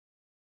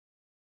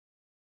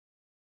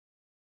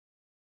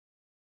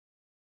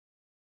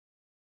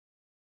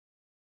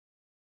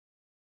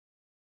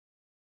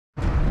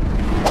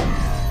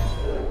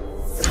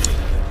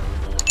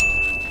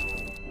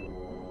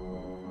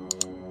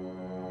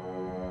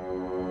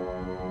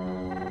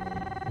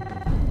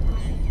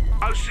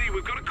OC,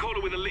 we've got a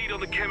caller with a lead on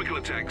the chemical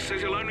attack.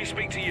 Says he'll only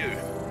speak to you.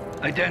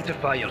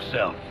 Identify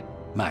yourself.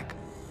 Mac,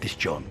 it's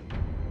John.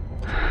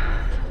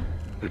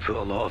 We put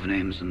a lot of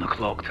names in the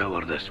clock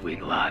tower this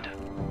week, lad.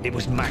 It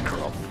was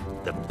Makarov.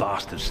 The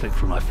bastard slipped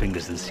through my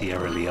fingers in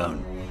Sierra Leone.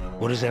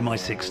 What does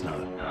MI6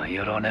 know? Oh,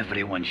 you're on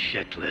everyone's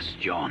shit list,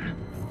 John.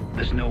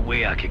 There's no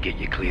way I could get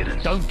you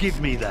clearance. Don't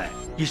give me that.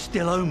 You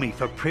still owe me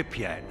for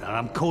Pripyat, and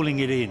I'm calling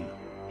it in.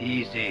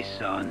 Easy,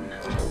 son.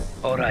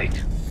 All right.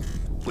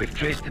 We've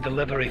traced the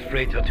delivery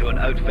freighter to an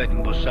outfit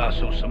in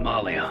Bosaso,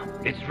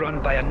 Somalia. It's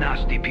run by a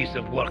nasty piece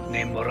of work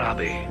named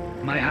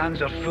Morabi. My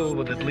hands are full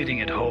with it leading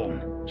it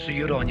home, so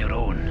you're on your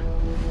own.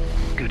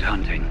 Good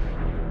hunting.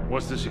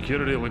 What's the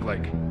security look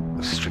like?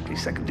 Strictly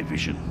 2nd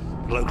Division.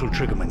 Local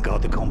triggermen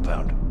guard the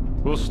compound.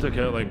 We'll stick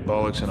out like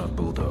bollocks in a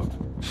bulldog.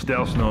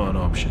 Stealth's not an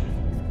option.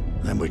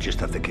 Then we just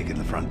have to kick in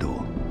the front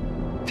door.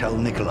 Tell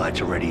Nikolai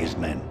to ready his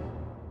men.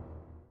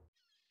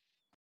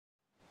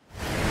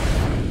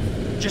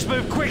 Just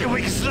move quick and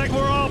we can select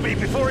where I'll be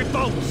before it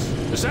bolts.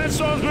 The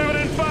sandstorm's moving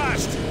in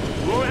fast.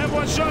 We'll only have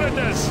one shot at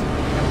this.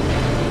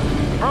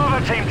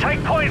 Bravo team,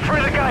 take point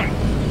through the gate.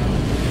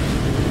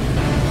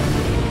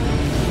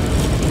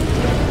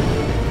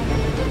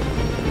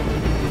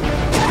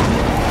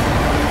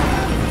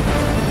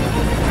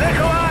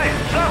 Nikolai,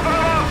 suffer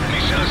them up.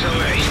 Missiles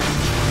away.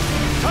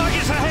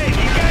 Targets ahead,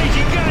 engage,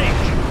 engage.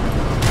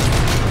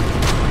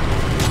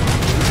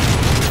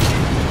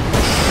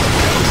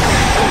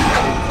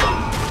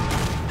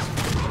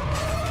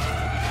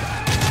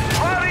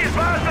 Fire these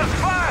bastards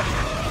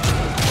fast.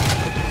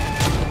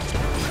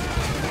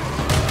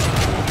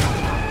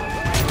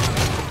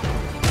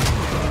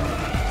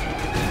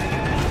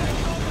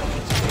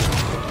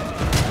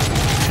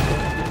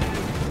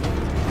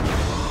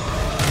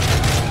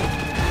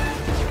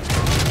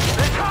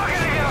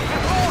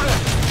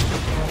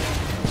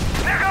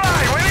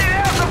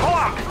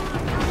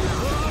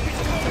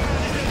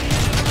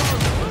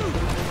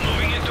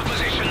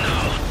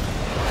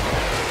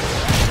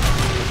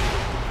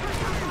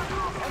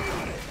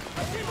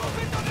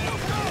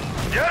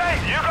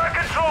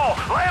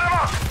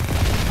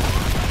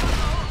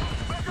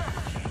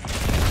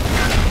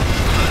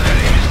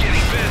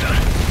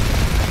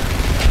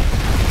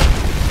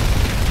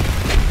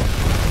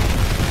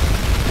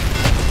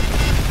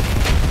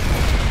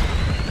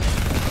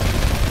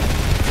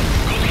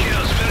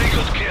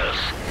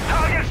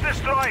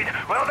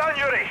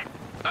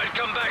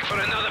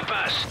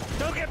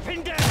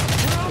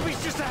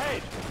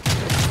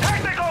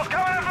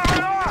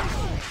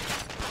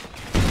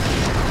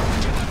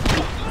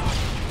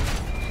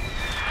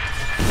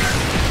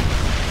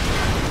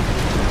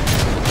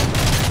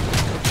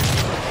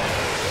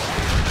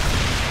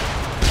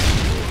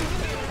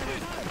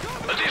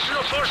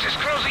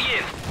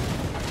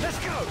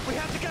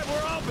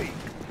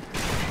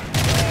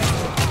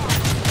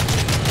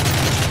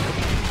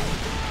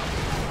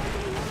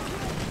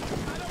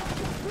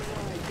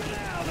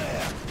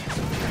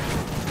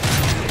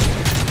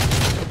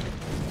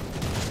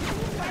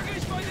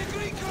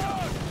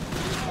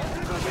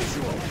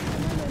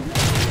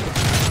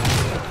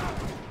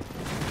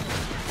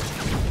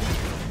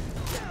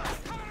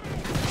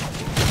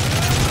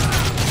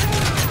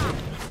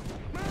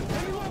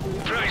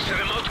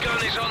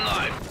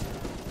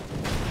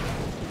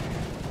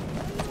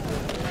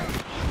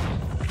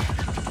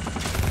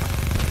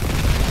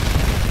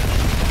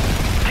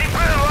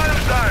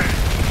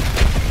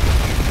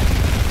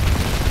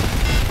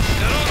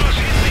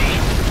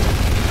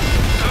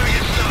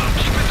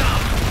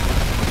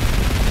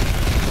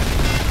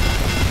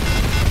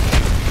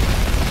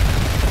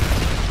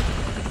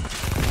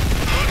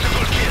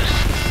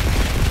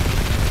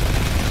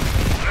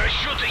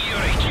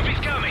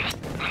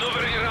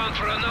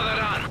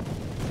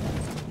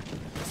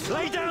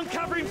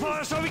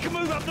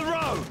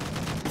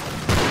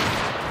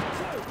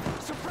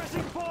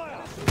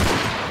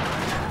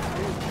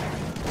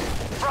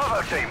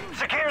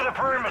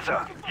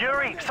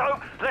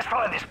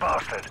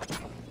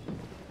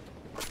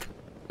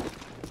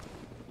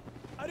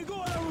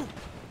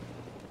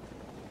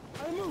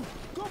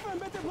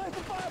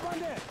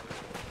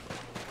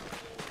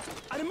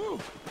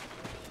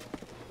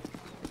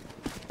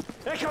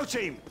 Echo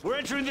team, we're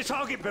entering the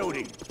target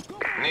building.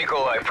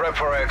 Nikolai, prep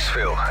for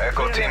exfil.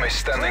 Echo team is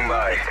standing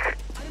by.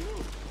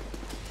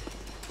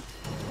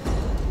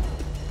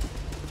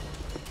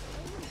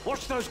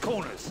 Watch those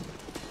corners.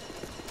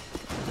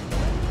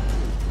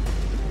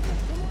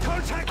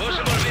 Contact.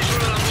 Possible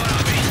visual on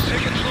Warabi.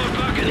 2nd floor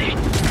balcony.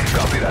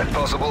 Copy that.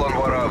 Possible on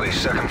Warabi,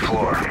 2nd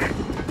floor.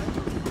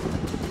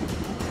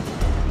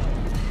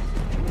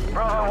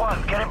 Bravo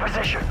 1, get in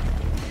position.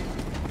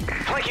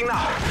 Flanking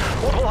now.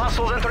 Multiple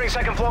hostiles entering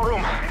 2nd floor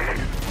room.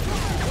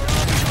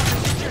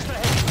 Just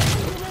ahead.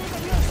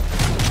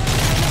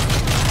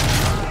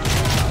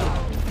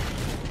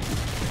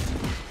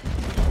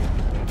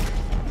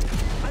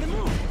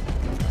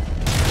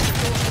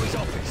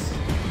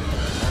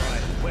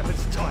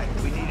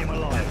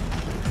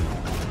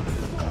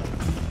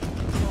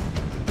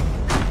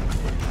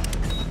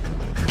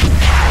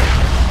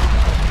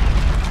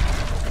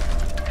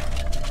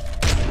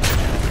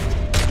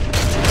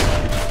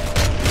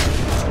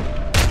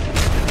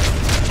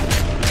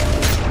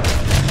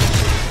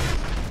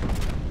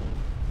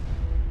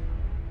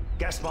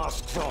 Gas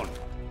masks on.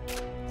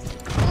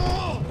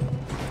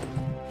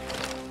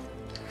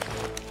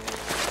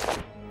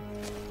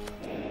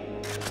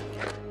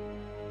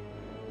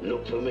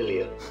 Look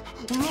familiar.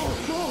 No,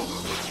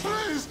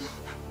 please!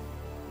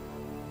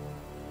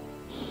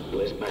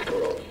 Where's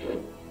Makarov?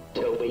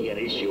 Tell me and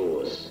it's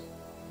yours.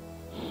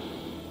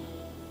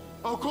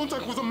 Our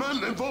contact was a man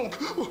named Volk.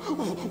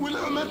 We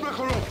never met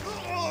Makarov.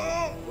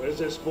 Where's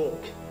this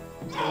Volk?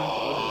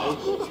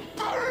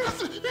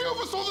 Paris! He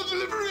oversaw the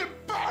delivery in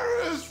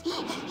Paris!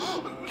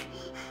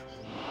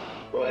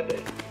 Right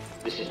then.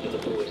 This is for the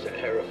boys at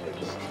Hereford.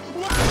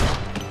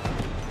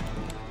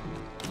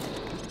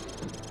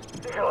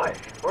 Nikolai,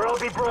 we're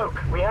RB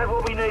broke. We have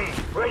what we need.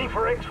 Ready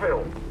for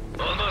exfil.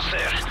 Almost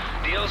there.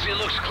 The LZ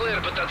looks clear,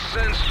 but that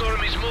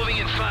sandstorm is moving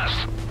in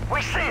fast.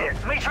 We see it.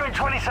 Meet you in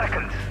 20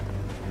 seconds.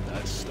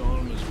 That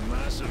storm is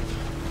massive.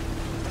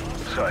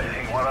 So you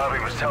think what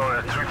RB was telling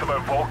the truth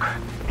about Volk?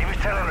 He was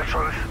telling the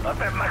truth. I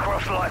bet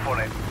Makarov's life on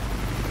it.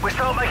 We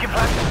start making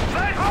plans.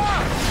 Stand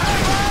by!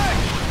 Stand by!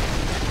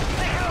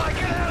 Nikolai,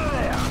 get out of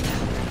there!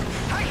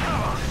 Take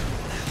cover!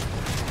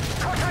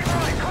 Contact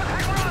right!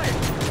 Contact right!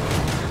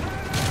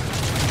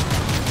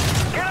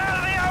 Get out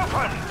of the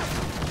open!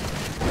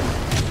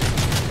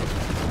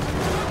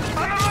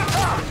 Under the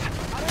bust!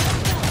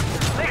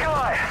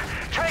 Nikolai,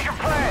 change of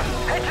plan.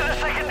 Head to the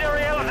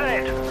secondary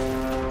LZ.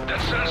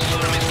 That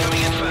sandstorm is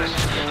coming in fast.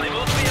 I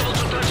won't be able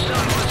to touch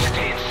down once it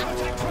hits.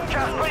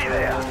 Just be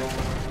there.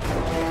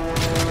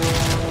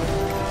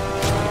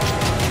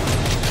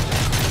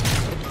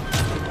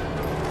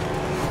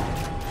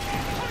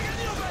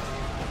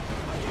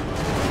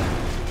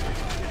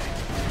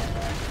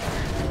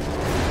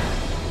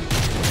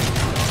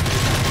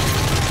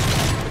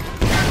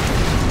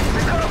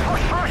 We've got to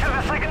push through to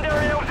the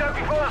secondary LZ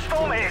before the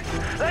storm hits.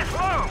 Let's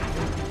move.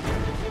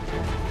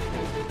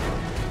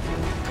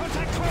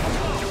 Contact 12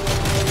 o'clock.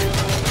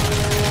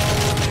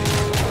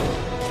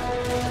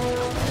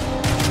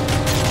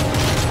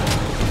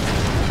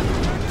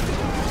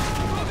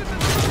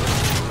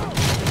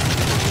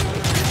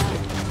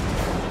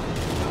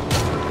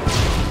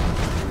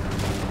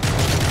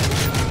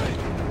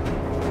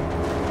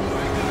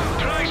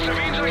 Christ, the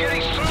winds are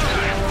getting stronger.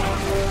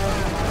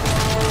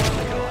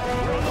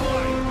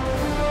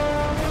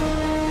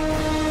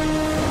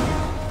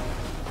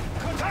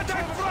 Contact in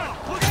front.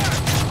 Look out.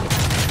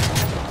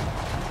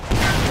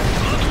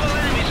 Multiple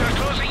enemies are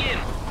closing in.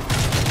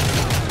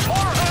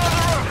 More on the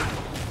roof.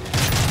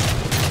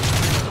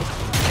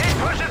 Keep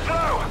pushing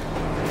through.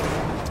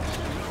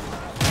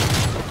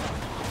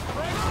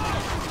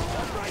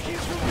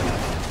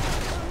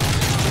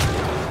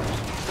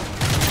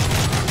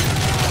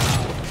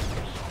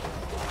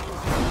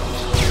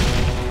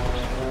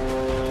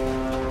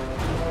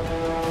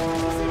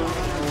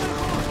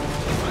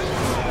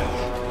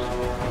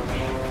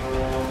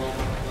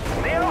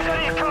 The LZ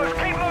is close.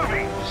 Keep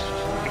moving.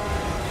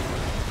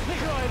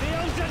 Nikolai, the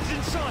LZ's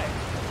in sight.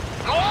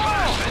 Go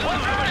fast! I don't know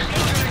how much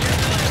longer I can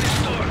delay this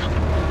storm.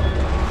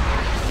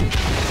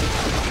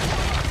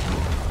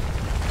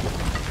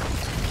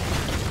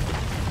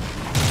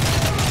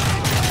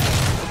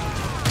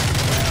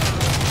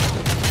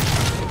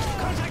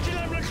 Contact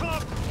 11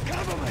 o'clock.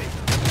 Cover me.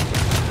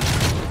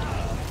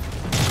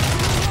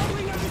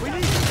 We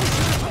need to push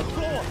to the top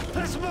floor.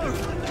 Let's move.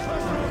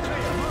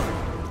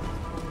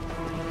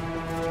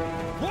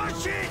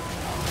 Watch it.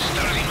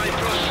 Starting my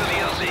approach to the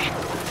LZ.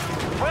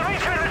 We'll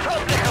meet you at the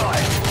top, Nikolai.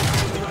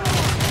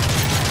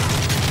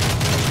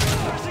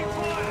 Passing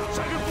fire.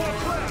 Second floor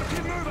clear.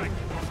 Keep moving.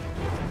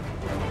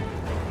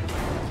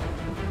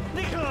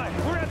 Nikolai,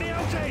 we're at the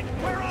outside.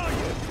 Where are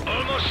you?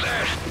 Almost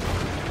there.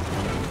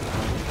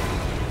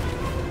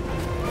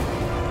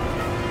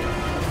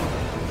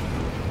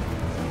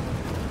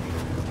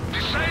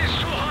 This side is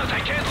too hot. I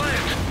can't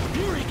land.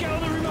 Yuri, get on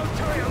the remote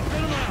turret. I'll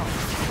fill him out.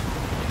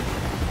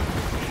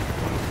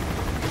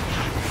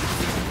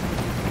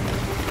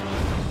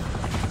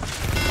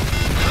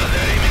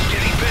 Their aim is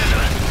getting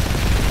better.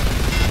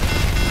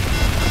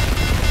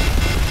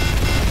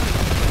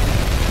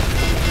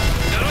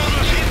 They're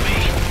almost hit me.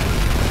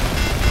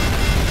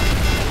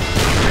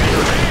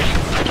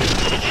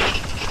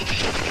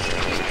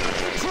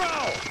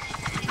 Crow!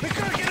 We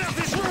gotta get up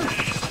this roof!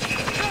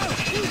 Go!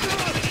 Use the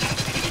rope!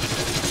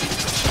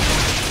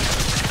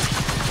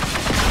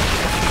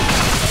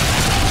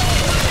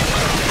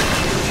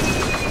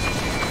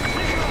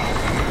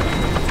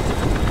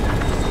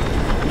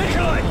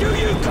 Nikolai, do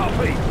you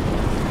copy?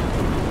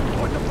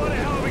 What the bloody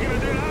hell are we gonna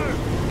do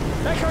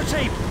now? Echo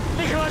team!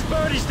 Nikolai's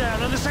bird is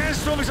down and the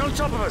sandstorm is on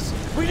top of us.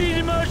 We need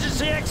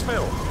emergency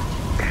exfil.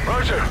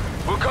 Roger.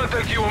 We'll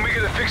contact you when we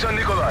get a fix on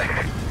Nikolai.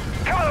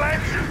 Come on,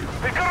 lads!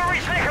 We've got to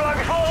reach Nikolai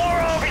before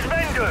all of his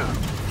men do!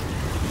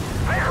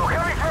 Vehicle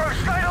coming through!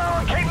 Stay low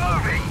and keep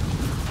moving!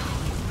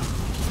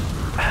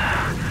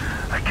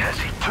 I can't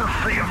see 2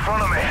 feet in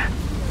front of me.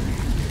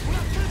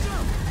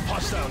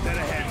 Hostile dead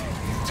ahead.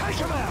 Take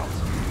him out!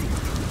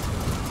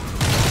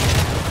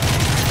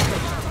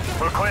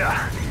 We're clear.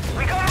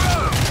 We got to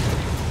move!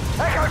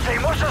 Echo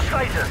team, what's the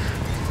status?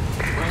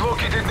 We've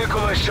located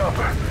Nikolai's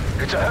chopper.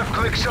 It's a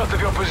half-click south of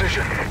your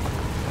position.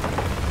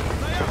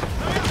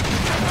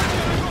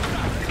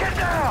 Get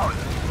down!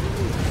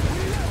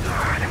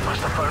 They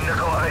must have found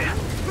Nikolai.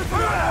 Move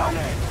out!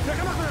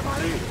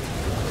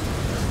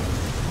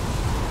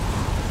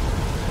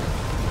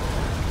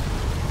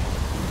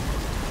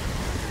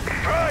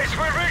 Christ,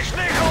 we've reached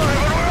Nikolai,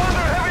 but we're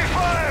under heavy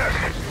fire!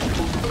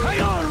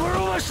 Hang on, we're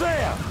almost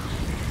there!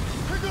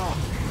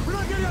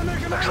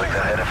 Looks like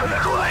they're headed for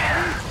Nikolai.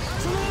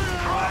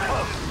 Drop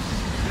them!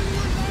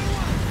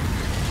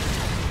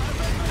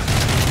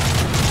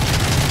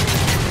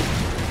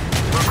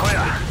 We're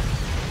clear.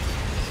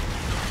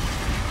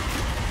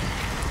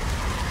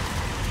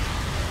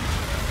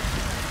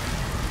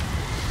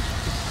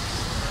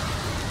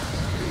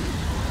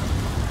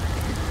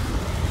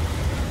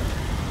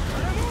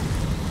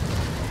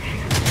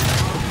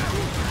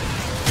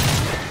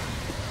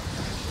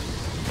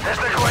 There's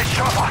Nikolai's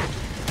chopper!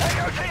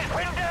 Echo team's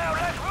pinned down,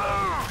 let's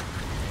move!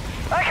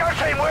 Echo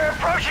team, we're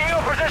approaching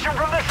your position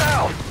from the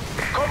south!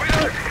 Copy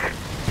that!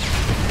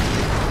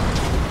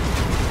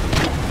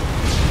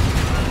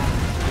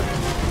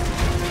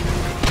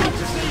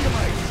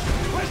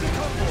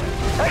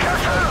 Echo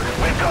 2,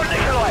 we've got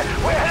Nikolai!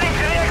 We're heading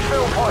to the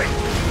exfil point!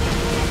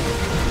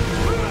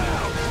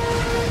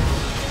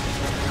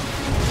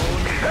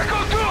 Echo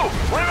 2,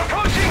 we're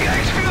approaching the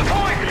exfil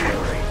point!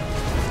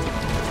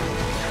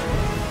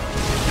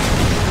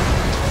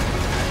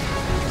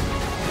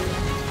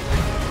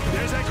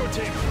 There's Echo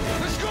Team.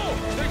 Let's go!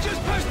 They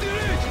just passed the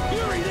ridge!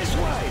 Yuri, this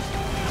way!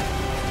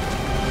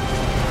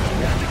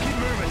 We have to keep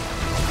moving.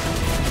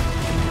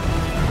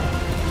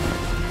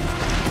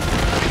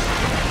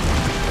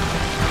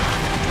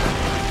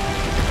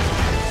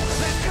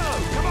 Let's go!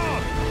 Come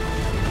on!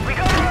 We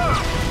gotta move!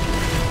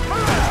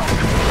 Move out!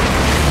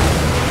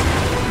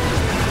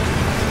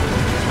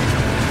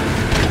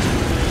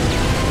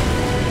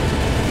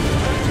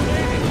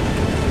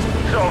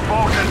 So,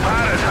 folks in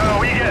Paris, how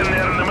are we getting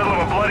there in the middle of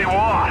a bloody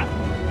war?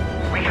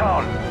 We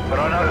can't, but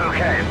I know who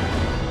can.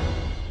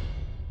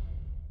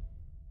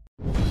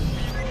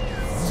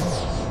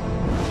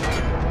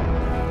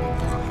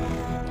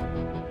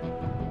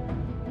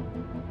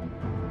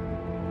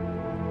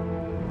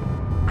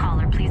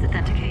 Caller, please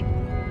authenticate.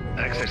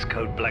 Access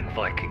code Black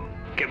Viking.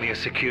 Get me a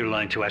secure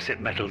line to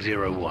Asset Metal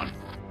 01.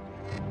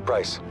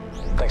 Bryce,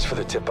 thanks for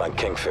the tip on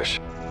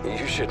Kingfish.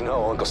 You should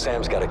know Uncle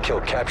Sam's got a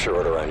kill capture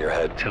order on your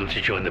head. Tell him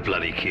to join the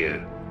bloody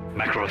queue.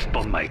 Makarov's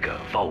bomb maker,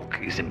 Volk,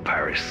 is in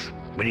Paris.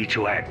 We need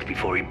to act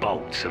before he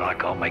bolts, and I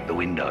can't make the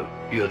window.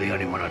 You're the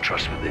only one I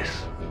trust with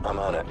this. I'm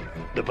on it.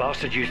 The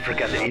bastard used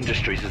Fregatta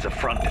Industries as a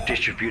front to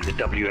distribute the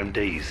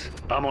WMDs.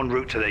 I'm en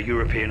route to their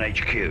European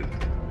HQ.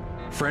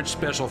 French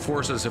Special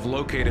Forces have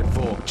located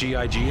Volk.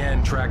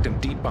 GIGN tracked him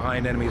deep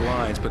behind enemy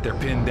lines, but they're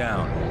pinned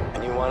down.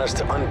 And you want us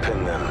to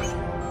unpin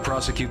them?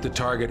 Prosecute the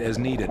target as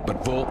needed,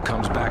 but Volk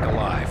comes back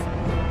alive.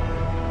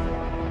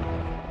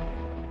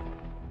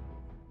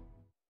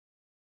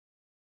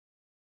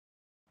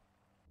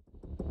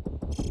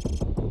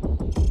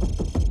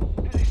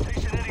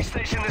 Any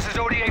station, this is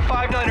ODA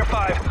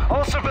 5905.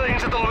 All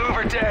civilians at the Louvre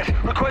are dead.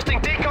 Requesting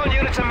decon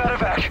units and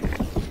medevac.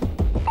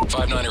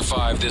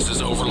 5905, this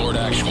is Overlord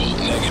Actual.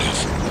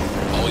 Negative.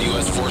 All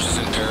U.S. forces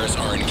in Paris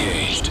are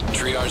engaged.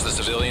 Triage the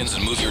civilians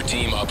and move your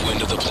team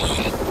upwind of the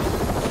plume.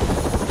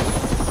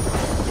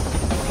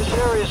 This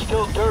area is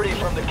still dirty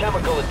from the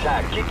chemical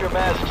attack. Keep your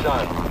masks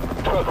on.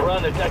 Truck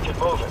run detected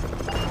moving.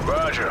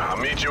 Roger. I'll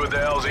meet you at the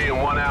LZ in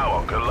 1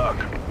 hour. Good luck.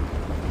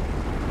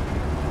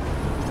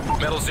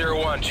 Metal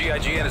 01,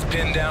 GIGN is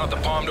pinned down at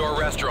the Palm d'Or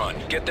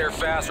restaurant. Get there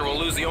fast or we'll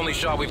lose the only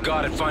shot we've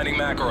got at finding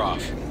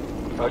Makarov.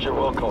 Roger,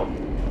 welcome.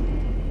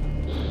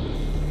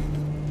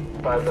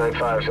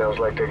 595 sounds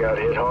like they got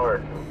hit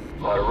hard.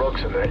 A lot of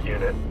rooks in that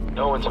unit.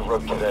 No one's a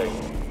rook today.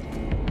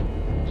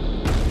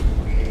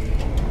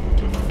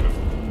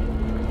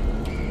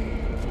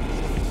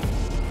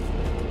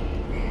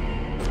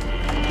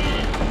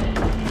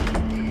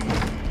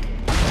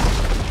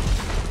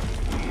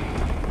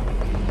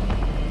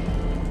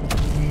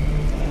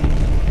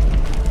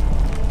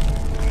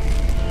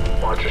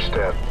 Watch your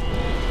step.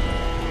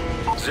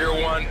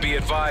 01, be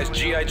advised,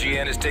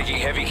 GIGN is taking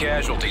heavy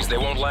casualties. They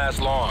won't last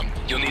long.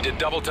 You'll need to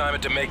double time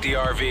it to make the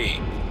RV.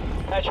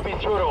 Patch me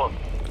through to him.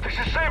 This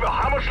is Saber.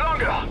 How much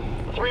longer?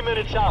 3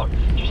 minutes out.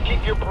 Just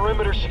keep your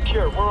perimeter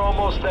secure. We're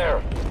almost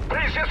there.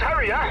 Please, just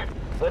hurry, huh?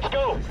 Let's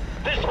go.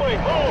 This way.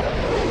 Move!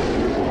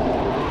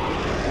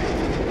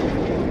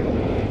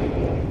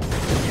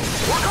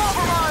 We're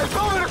compromised.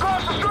 Moving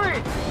across the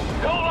street.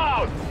 Go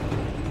loud.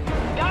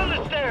 Down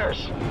the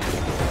stairs.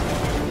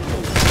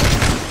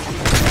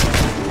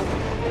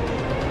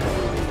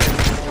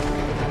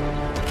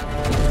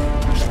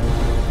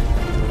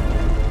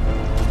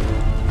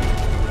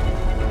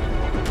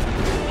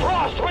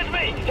 Frost, with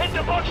me! Hit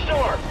the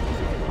bookstore!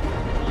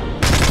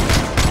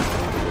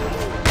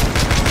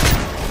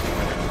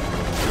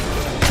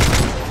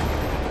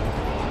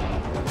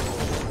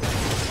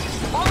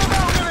 On the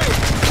balcony!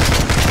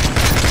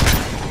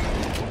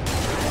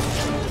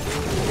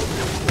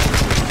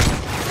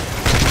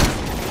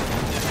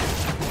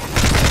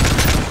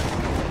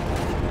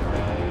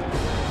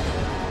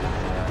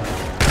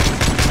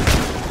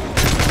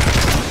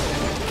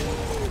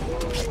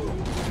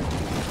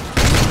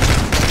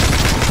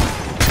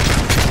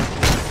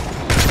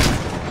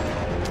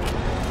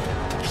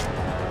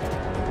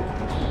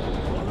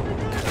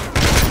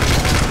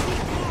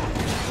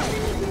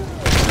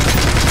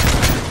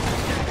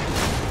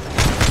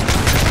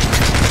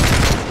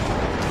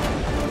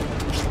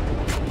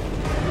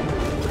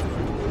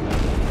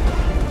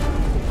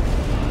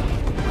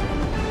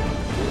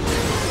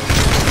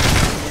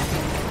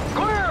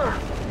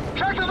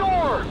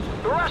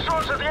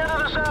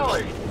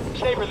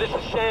 this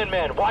is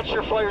Sandman. Watch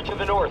your flyer to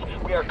the north.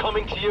 We are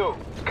coming to you.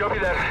 Copy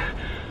that.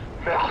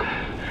 Merde.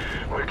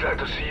 We're glad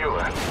to see you.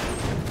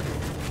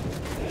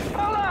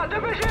 Hola,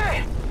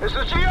 dépêchez! C'est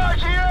le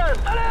GIGN!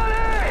 Allez,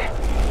 allez!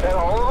 Et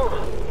all of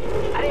them?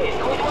 Allez,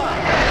 comptoir!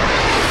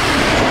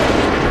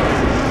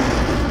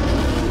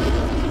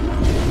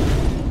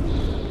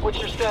 What's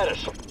your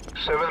status?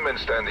 7 men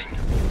standing.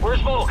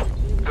 Where's Volk?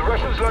 The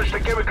Russians launched a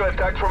chemical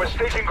attack from a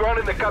staging ground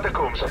in the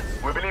catacombs.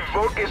 We believe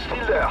Volk is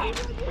still there.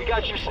 We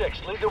got you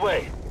 6. Lead the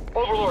way.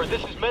 Overlord,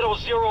 this is Metal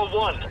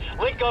 01.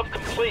 Link up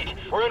complete.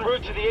 We're en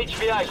route to the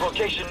HVI's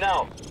location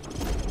now.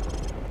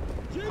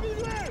 We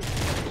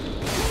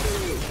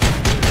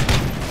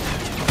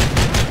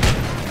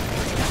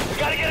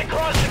gotta get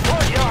across the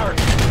courtyard.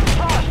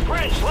 Frost,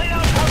 Prince, lay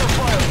down cover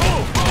fire.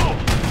 Move, move!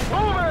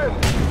 Moving!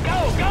 Go,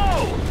 go!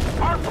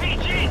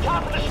 RPG,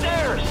 top of the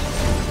stairs!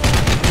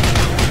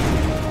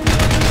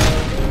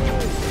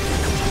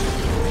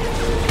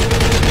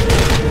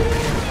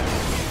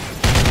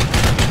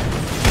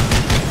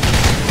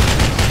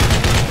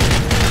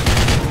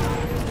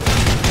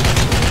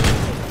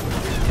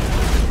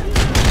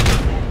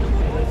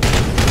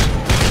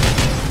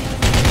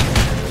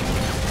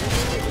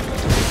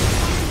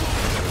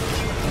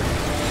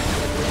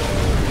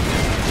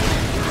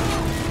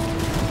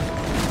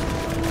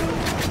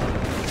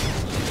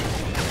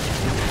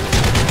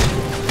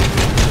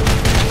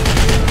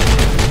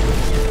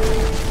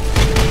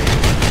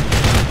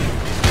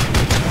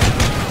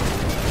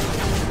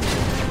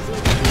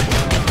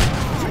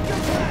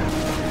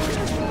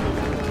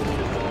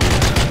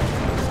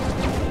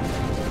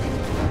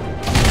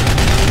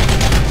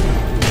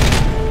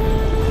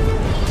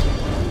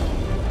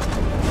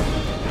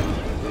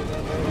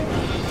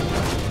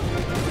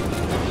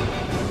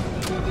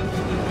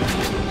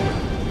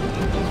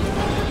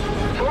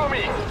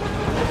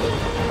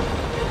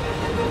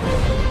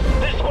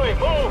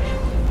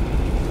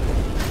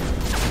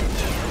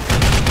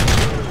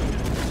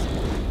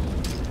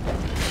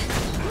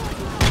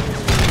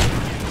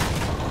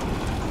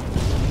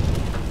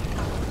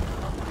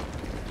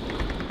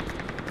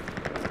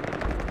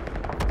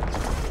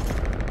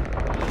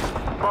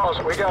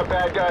 We got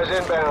bad guys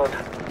inbound.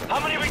 How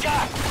many we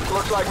got?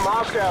 Looks like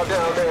Moscow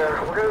down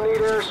there. We're gonna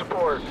need air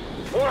support.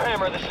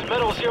 Warhammer, this is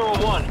Metal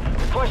 01.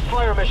 Request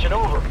fire mission,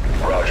 over.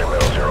 Roger,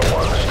 Metal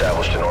 01.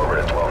 Established in orbit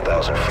at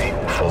 12,000 feet.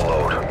 Full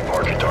load.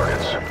 Mark your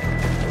targets.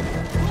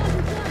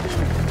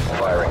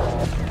 Firing.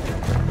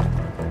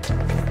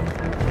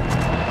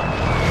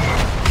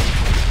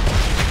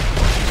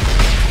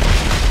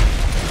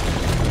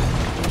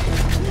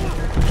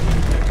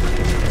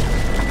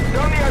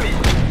 Down the alley.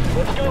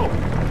 Let's go.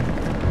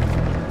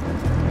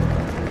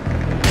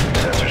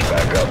 Sensors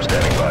back up,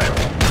 standing by.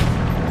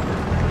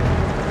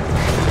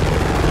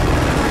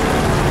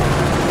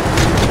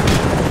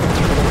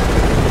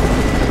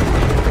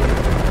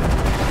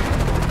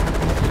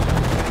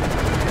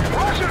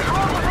 Russians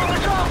rolling from the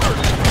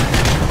choppers!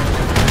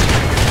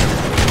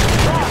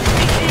 Ross,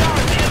 PTR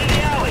at the end of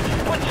the alley.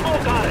 Put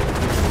smoke on it.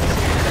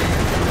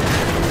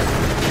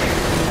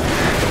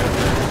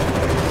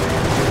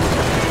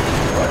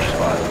 Roger,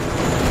 spot.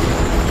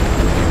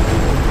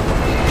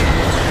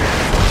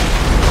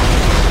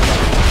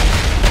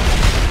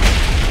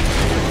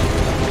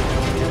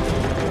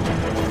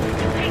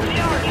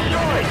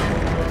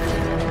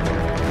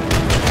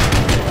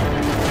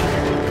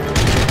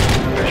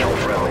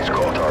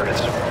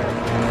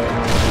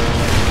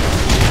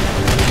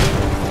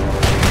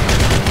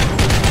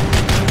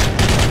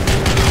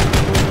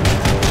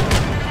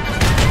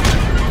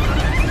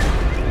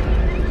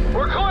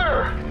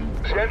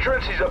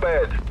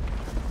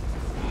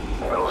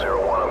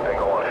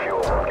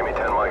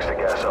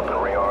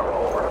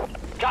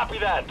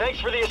 Thanks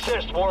for the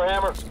assist,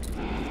 Warhammer.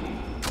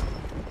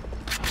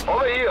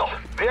 Over here.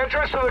 The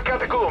entrance to the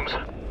catacombs.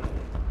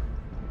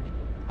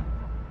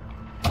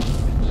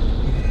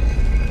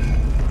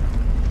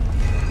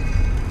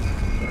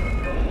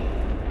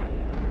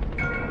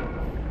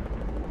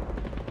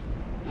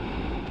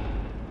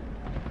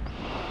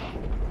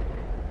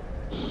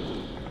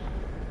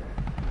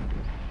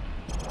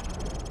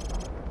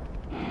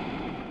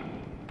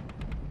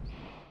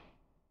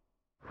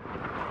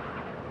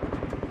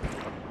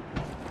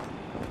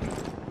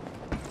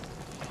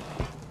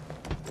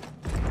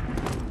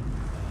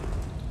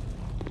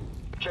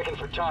 Checking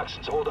for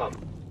toxins, hold up.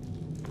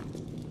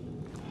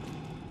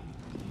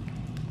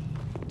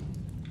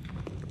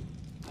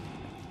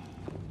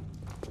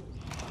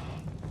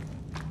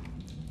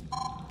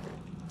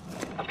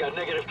 I've got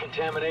negative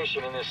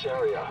contamination in this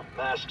area.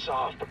 Masks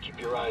off, but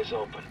keep your eyes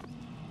open.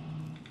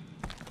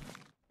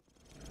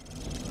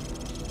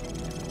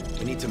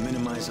 We need to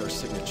minimize our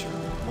signature.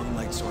 One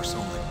light source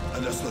only.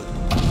 Understood.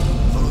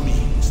 Follow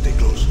me. Stay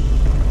close.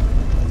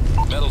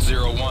 Metal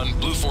 01,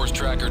 Blue Force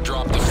tracker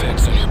dropped the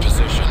fix on your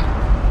position.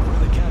 We're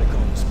in the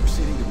catacombs,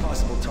 proceeding to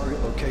possible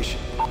target location.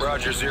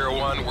 Roger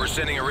 01, we're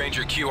sending a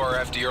Ranger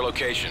QRF to your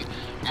location.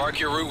 Mark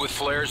your route with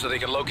flares so they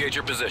can locate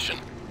your position.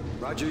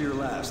 Roger your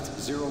last.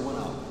 01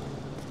 out.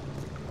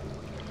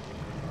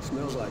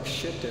 Smells like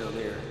shit down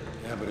here.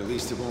 Yeah, but at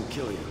least it won't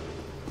kill you.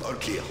 Or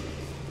kill.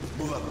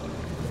 Move up.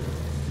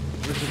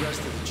 Where's the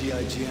rest of the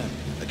GIGN?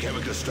 A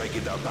chemical strike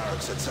at our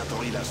barracks at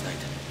Satori last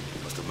night.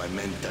 Most of my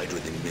men died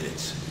within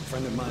minutes. A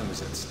friend of mine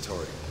was at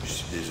Satori.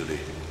 Désolé.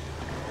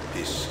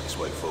 This is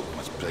why folk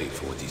must pay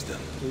for what he's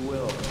done. We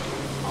will.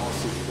 I'll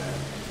see to that.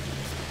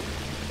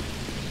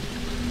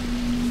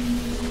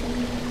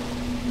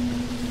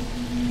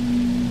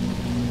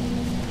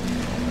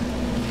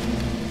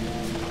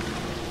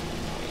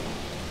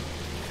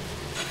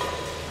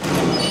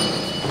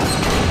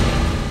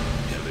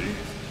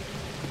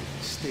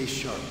 Stay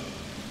sharp.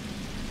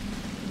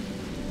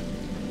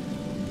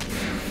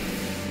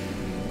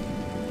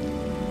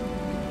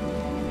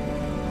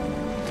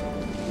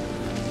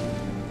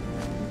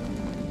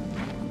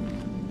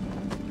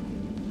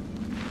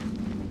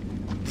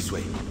 This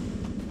way.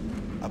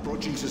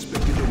 Approaching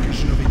suspected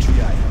location of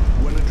ATI.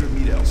 100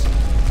 meters.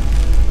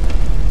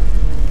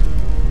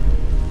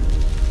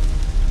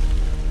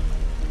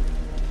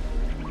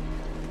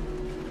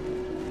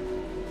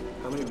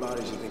 How many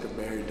bodies do you think are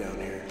buried down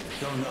here?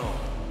 Don't know.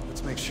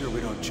 Let's make sure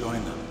we don't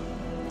join them.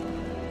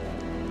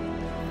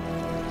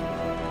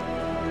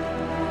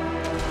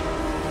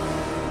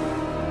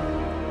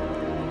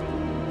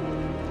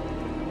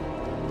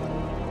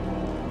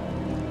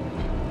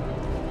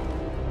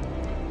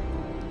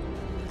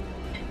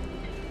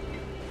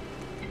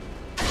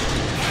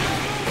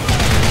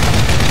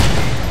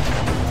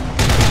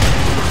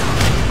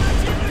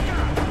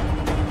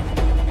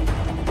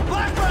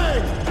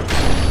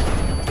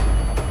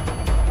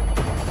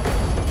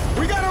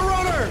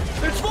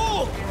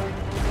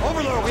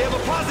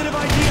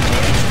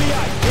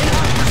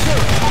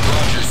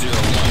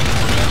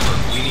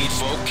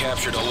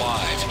 Captured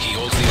alive. He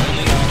holds the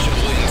only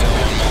actionable intel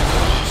on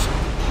Makarov.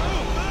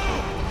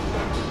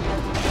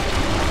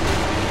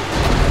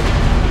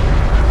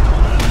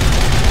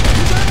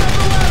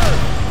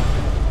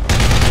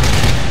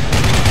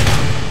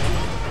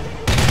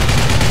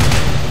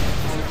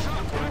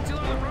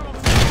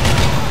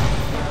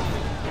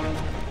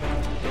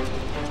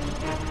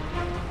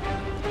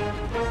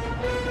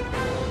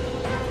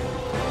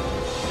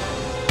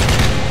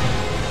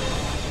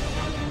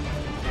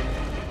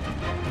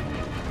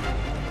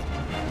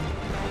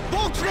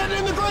 Get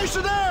in the gray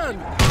sedan!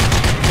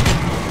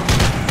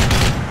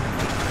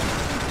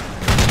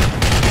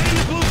 Get in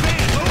the blue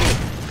van,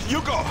 move! You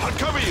go, I'll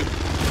cover you.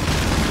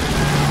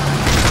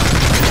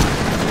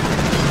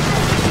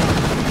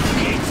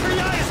 The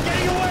H3I is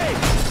getting away!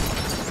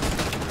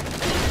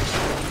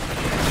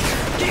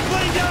 Keep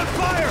laying down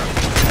fire!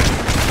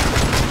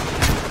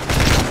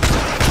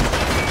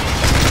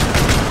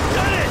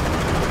 Got it!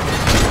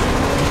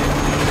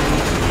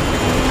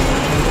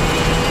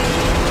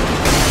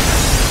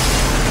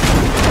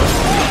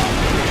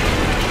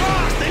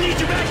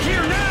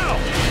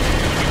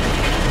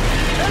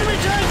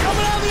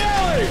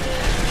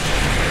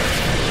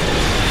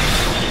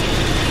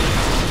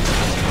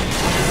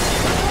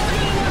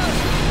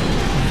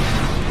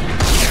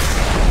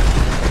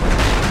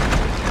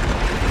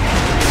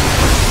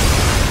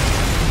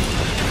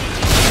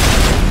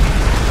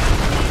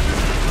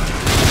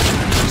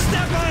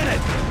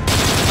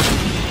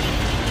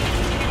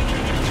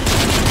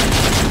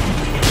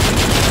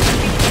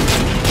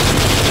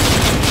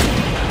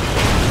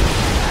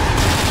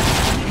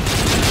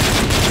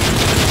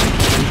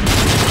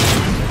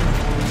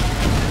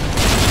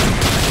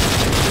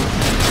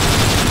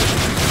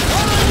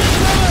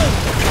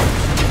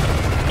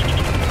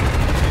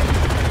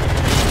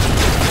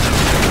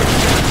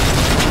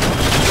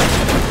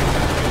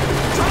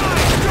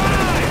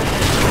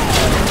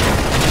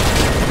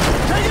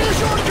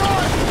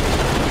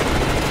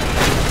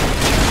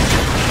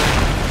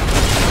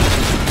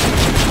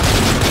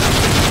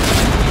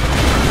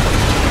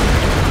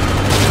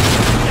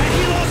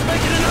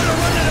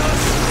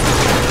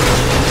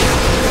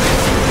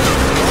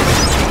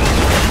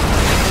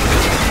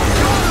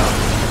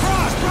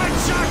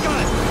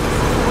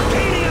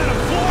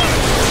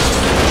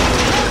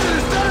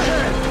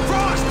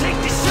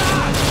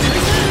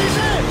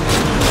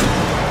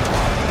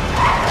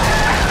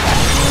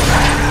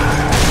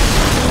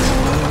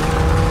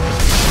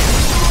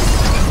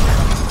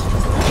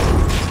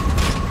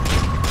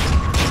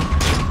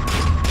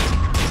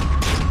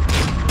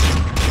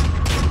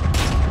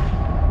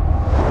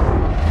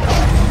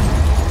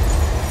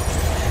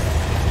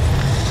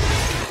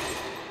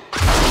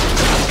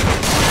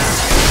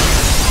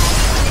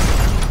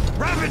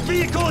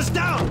 Vehicle is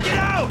down! Get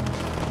out!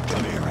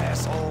 Come here,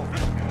 asshole.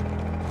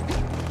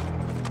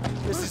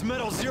 This is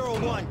Metal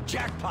 01,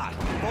 jackpot.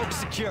 Volk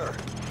secure.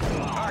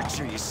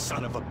 Archer, you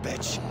son of a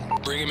bitch.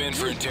 Bring him in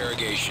for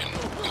interrogation.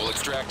 We'll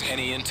extract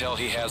any intel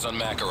he has on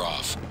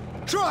Makarov.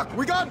 Truck,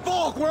 we got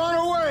Volk. We're on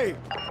our way.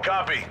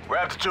 Copy.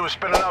 Raptor 2 is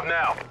spinning up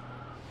now.